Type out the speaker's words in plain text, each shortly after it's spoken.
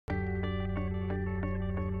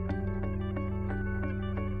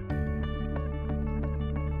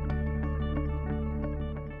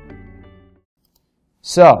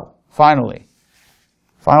So, final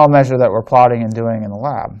measure that we're plotting and doing in the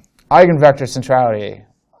lab. Eigenvector centrality.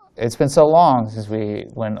 It's been so long since we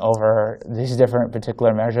went over these different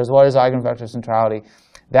particular measures. What is eigenvector centrality?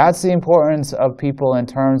 That's the importance of people in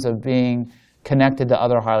terms of being connected to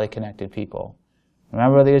other highly connected people.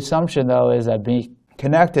 Remember, the assumption, though, is that being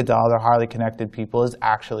connected to other highly connected people is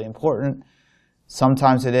actually important.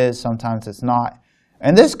 Sometimes it is, sometimes it's not.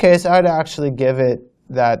 In this case, I'd actually give it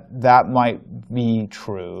that might be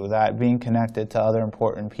true, that being connected to other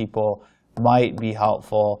important people might be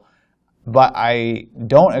helpful. But I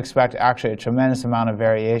don't expect actually a tremendous amount of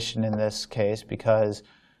variation in this case because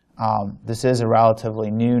this is a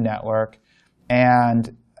relatively new network.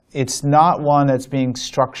 And it's not one that's being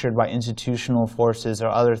structured by institutional forces or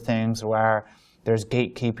other things where there's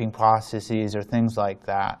gatekeeping processes or things like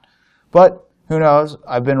that. But who knows?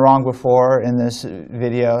 I've been wrong before in this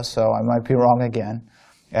video, so I might be wrong again.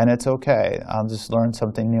 And it's OK. I'll just learn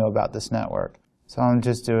something new about this network. So I'm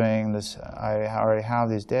just doing this. I already have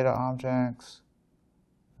these data objects.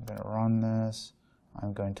 I'm going to run this.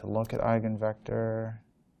 I'm going to look at eigenvector.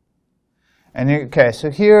 And OK, so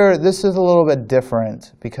here, this is a little bit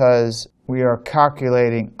different because we are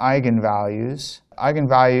calculating eigenvalues.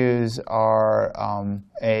 Eigenvalues are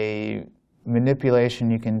a manipulation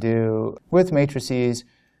you can do with matrices.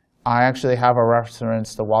 I actually have a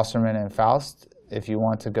reference to Wasserman and Faust if you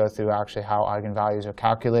want to go through actually how eigenvalues are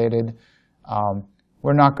calculated.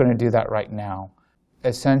 We're not going to do that right now.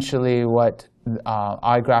 Essentially, what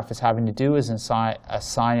iGraph is having to do is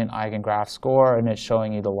assign an eigengraph score, and it's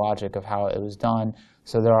showing you the logic of how it was done.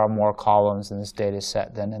 So there are more columns in this data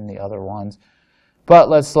set than in the other ones. But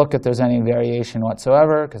let's look if there's any variation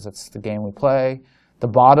whatsoever, because it's the game we play. The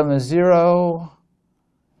bottom is 0,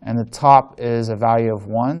 and the top is a value of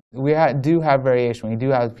 1. We do have variation. We do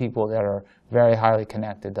have people that are very highly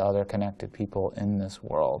connected to other connected people in this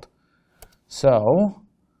world. So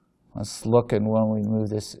let's look at when we move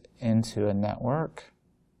this into a network.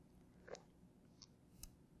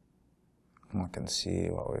 Look and see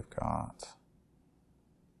what we've got.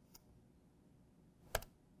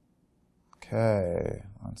 OK,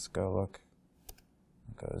 let's go look.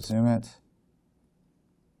 Go zoom it.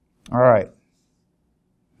 All right.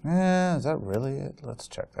 Is that really it? Let's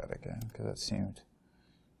check that again, because it seemed.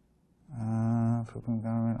 I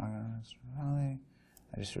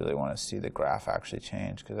just really want to see the graph actually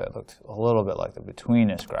change, because that looked a little bit like the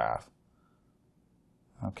betweenness graph.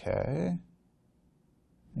 OK.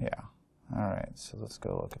 Yeah. All right. So let's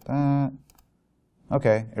go look at that.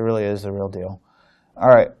 OK. It really is the real deal. All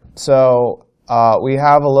right. So we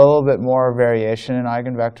have a little bit more variation in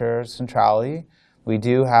eigenvector centrality. We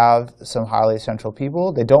do have some highly central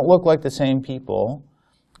people. They don't look like the same people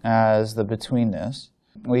as the betweenness.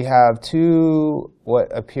 We have two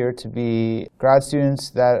what appear to be grad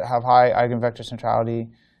students that have high eigenvector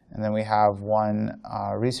centrality, and then we have one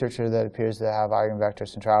researcher that appears to have eigenvector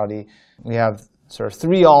centrality. We have sort of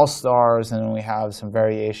 3 all-stars, and then we have some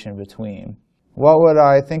variation between. What would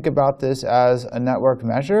I think about this as a network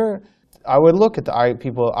measure? I would look at the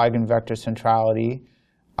people eigenvector centrality.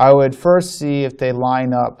 I would first see if they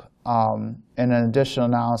line up in an additional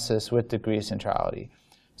analysis with degree centrality.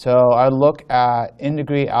 So I look at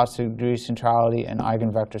in-degree, out-degree centrality, and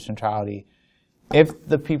eigenvector centrality. If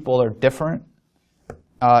the people are different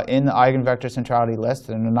in the eigenvector centrality list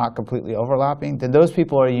and they're not completely overlapping, then those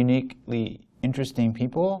people are uniquely interesting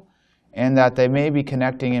people, and that they may be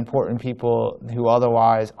connecting important people who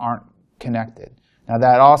otherwise aren't connected. Now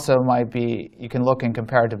that also might be, you can look and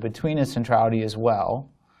compare it to betweenness centrality as well,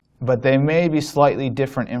 but they may be slightly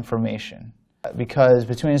different information. Because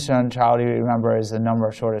betweenness centrality, remember, is the number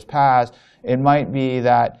of shortest paths. It might be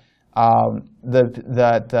that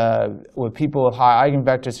with people with high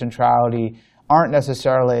eigenvector centrality aren't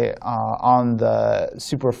necessarily on the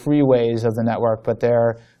super freeways of the network, but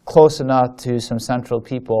they're close enough to some central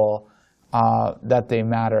people that they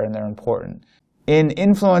matter and they're important. In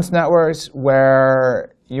influence networks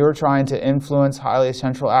where you're trying to influence highly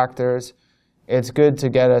central actors, it's good to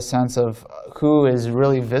get a sense of who is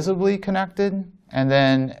really visibly connected and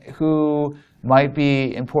then who might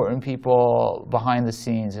be important people behind the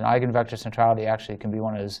scenes. And eigenvector centrality actually can be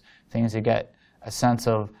one of those things to get a sense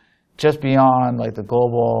of just beyond like the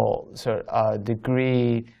global sort of,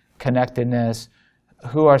 degree connectedness,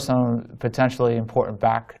 who are some potentially important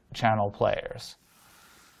back channel players.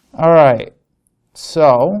 All right,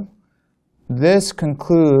 so this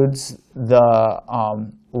concludes the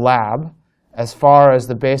lab as far as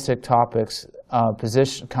the basic topics,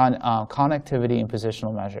 connectivity and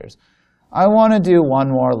positional measures. I want to do one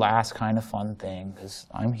more last kind of fun thing because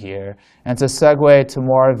I'm here. And it's a segue to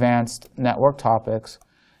more advanced network topics.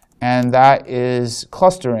 And that is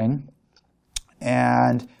clustering.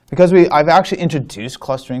 And because I've actually introduced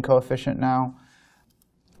clustering coefficient now,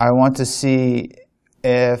 I want to see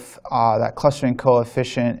if that clustering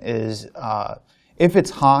coefficient is, if it's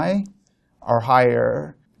high or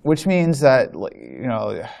higher, which means that,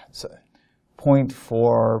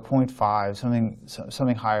 0.4, 0.5,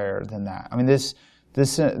 something higher than that. I mean,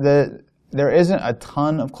 there isn't a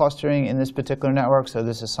ton of clustering in this particular network, so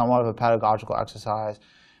this is somewhat of a pedagogical exercise.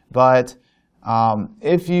 But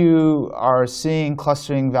if you are seeing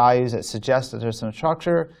clustering values that suggest that there's some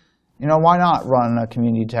structure, why not run a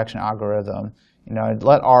community detection algorithm?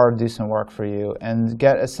 Let R do some work for you and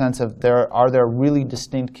get a sense of are there really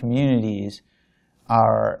distinct communities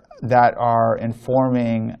that are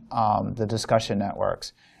informing the discussion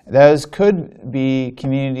networks. Those could be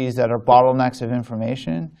communities that are bottlenecks of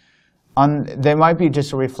information. They might be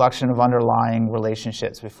just a reflection of underlying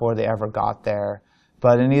relationships before they ever got there.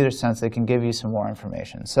 But in either sense, they can give you some more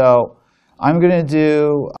information. So I'm going to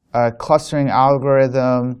do a clustering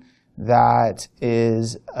algorithm that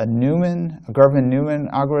is a Gervin-Newman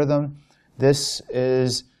algorithm. This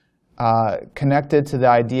is connected to the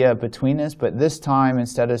idea of betweenness, but this time,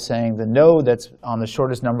 instead of saying the node that's on the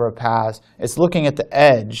shortest number of paths, it's looking at the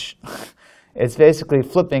edge. It's basically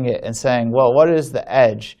flipping it and saying, well, what is the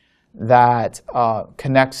edge that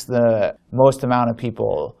connects the most amount of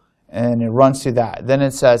people? And it runs through that. Then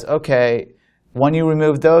it says, okay, when you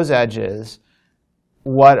remove those edges,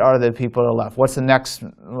 what are the people that are left? What's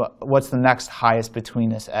the next highest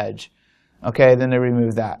betweenness edge? Okay, then they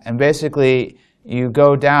remove that. And basically, you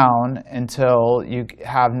go down until you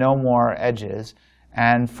have no more edges.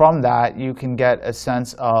 And from that, you can get a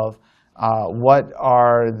sense of what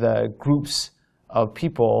are the groups of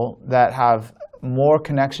people that have more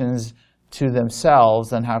connections to themselves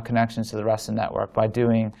than have connections to the rest of the network by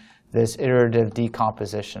doing this iterative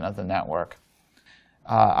decomposition of the network.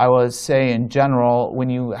 I would say in general, when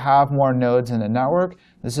you have more nodes in the network,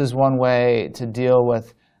 this is one way to deal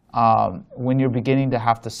with when you're beginning to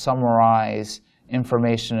have to summarize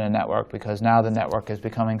information in a network, because now the network is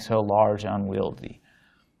becoming so large and unwieldy.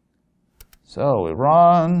 So we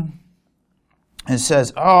run. It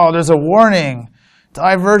says, oh, there's a warning.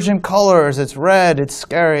 Divergent colors. It's red. It's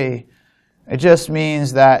scary. It just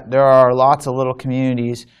means that there are lots of little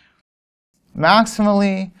communities.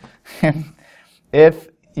 Maximally, if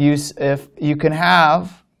you can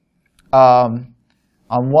have on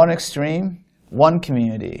one extreme one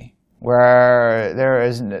community where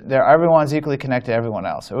everyone's equally connected to everyone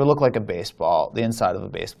else. It would look like a baseball, the inside of a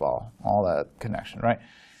baseball, all that connection, right?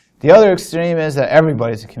 The other extreme is that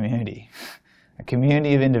everybody's a community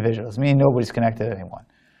of individuals, meaning nobody's connected to anyone.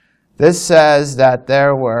 This says that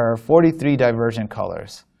there were 43 divergent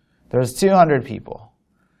colors. There's 200 people.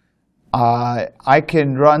 I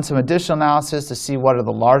can run some additional analysis to see what are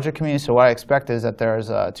the larger communities. So what I expect is that there's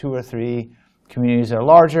 2 or 3 communities that are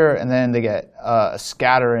larger, and then they get a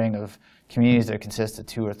scattering of communities that consist of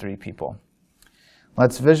 2 or 3 people.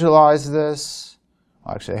 Let's visualize this.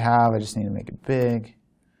 Actually, I just need to make it big.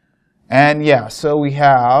 And yeah, so we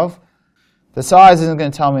have, the size isn't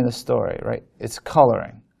going to tell me the story, right? It's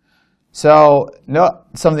coloring. So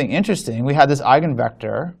something interesting, we had this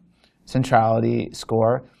eigenvector centrality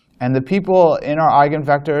score. And the people in our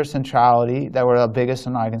eigenvector centrality that were the biggest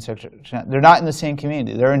in eigenvector, they're not in the same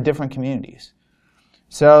community. They're in different communities.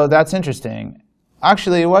 So that's interesting.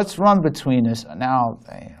 Actually, let's run betweenness. Now,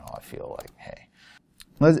 I feel like, hey.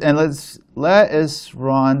 Let us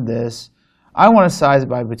run this. I want to size it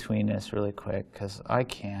by betweenness really quick, because I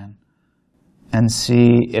can. And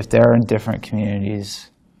see if they're in different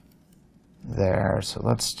communities there. So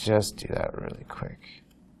let's just do that really quick.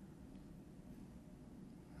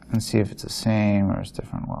 And see if it's the same or it's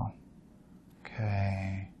different. Well,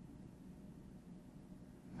 okay.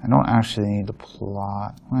 I don't actually need to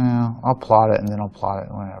plot. Well, I'll plot it and then I'll plot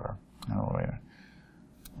it whenever.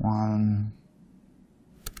 One.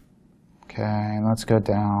 Okay, let's go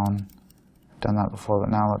down. I've done that before, but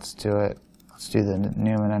now let's do it. Let's do the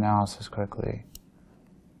Newman analysis quickly.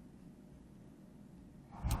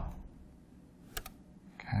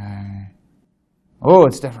 Okay. Oh,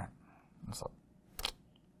 it's different.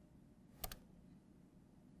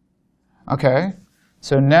 Okay,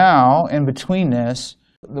 so now in betweenness,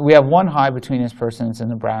 we have one high betweenness person that's in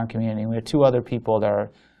the brown community. We have 2 other people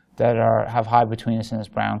that have high betweenness in this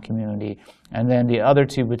brown community, and then the other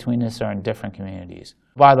 2 betweenness are in different communities.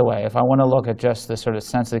 By the way, if I want to look at just the sort of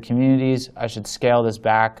sense of the communities, I should scale this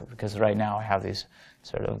back, because right now I have these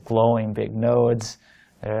sort of glowing big nodes.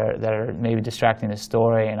 that are maybe distracting the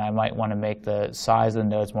story, and I might want to make the size of the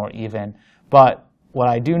nodes more even. But what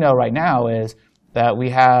I do know right now is that we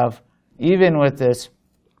have, even with this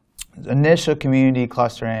initial community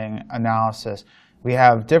clustering analysis, we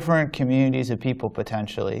have different communities of people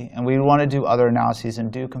potentially, and we want to do other analyses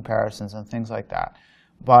and do comparisons and things like that.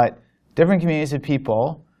 But different communities of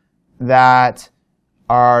people that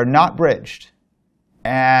are not bridged.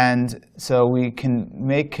 And so we can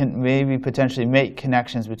maybe potentially make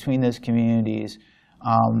connections between those communities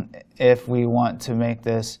if we want to make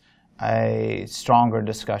this a stronger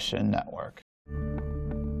discussion network.